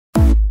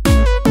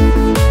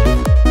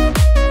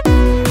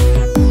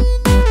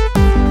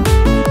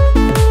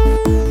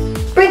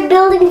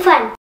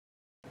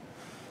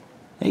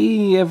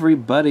Hey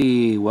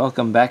everybody,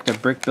 welcome back to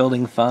Brick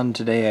Building Fun.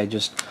 Today I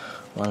just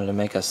wanted to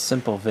make a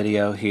simple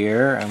video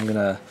here. I'm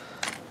gonna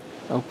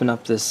open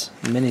up this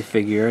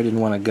minifigure. I didn't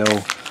want to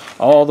go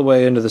all the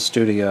way into the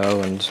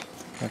studio and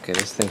okay,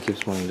 this thing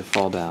keeps wanting to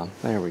fall down.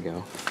 There we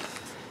go.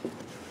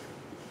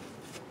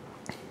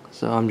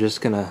 So I'm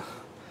just gonna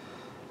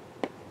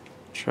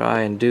try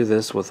and do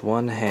this with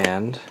one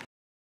hand.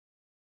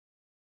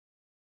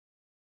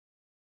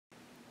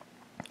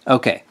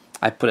 Okay,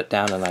 I put it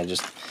down and I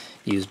just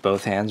use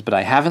both hands, but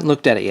I haven't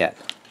looked at it yet.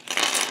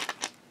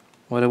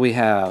 What do we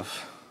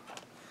have?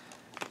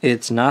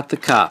 It's not the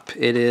cop.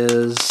 It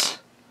is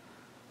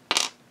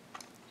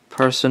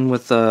person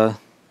with a,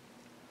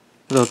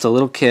 well, it's a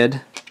little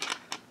kid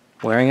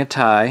wearing a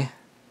tie.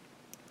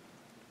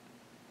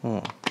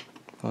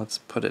 Let's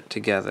put it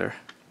together.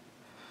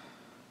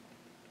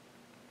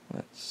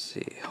 Let's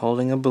see,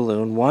 holding a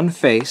balloon. One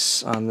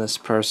face on this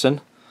person.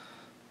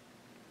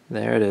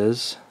 There it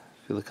is.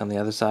 If you look on the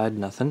other side,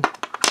 nothing.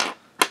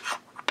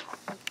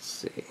 Let's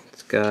see,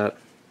 it's got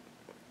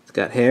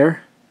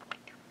hair.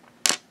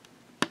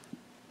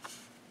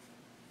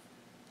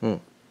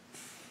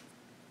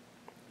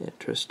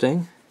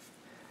 Interesting.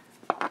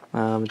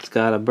 It's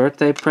got a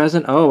birthday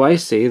present. Oh, I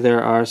see.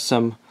 There are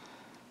some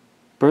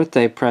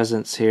birthday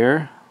presents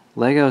here.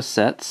 Lego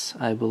sets,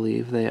 I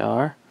believe they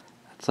are.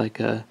 It's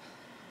like a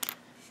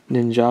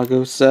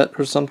Ninjago set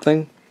or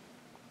something.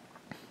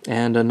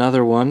 And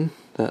another one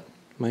that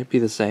might be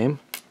the same.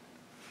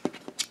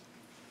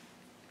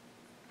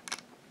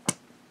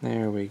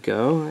 There we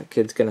go. That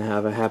kid's gonna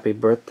have a happy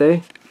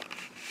birthday.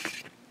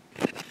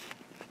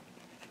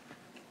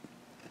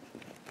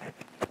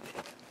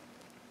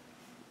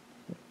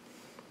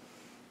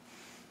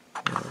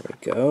 There we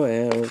go,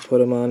 and we'll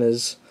put him on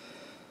his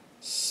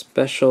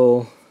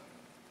special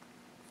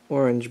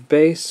orange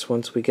base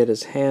once we get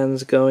his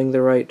hands going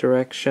the right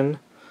direction.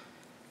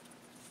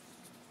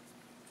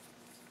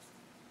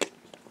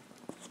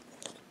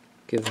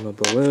 Give him a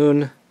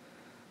balloon.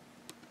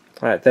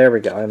 Alright, there we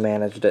go. I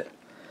managed it.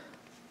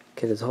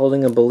 Kid is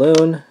holding a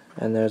balloon,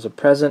 and there's a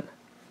present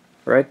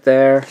right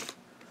there.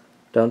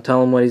 Don't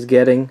tell him what he's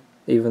getting,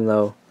 even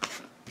though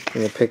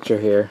in the picture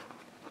here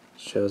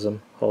shows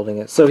him holding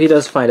it. So he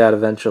does find out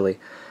eventually.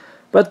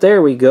 But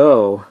there we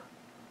go.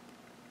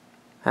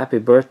 Happy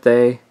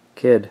birthday,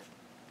 kid.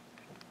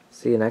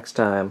 See you next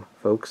time,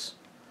 folks.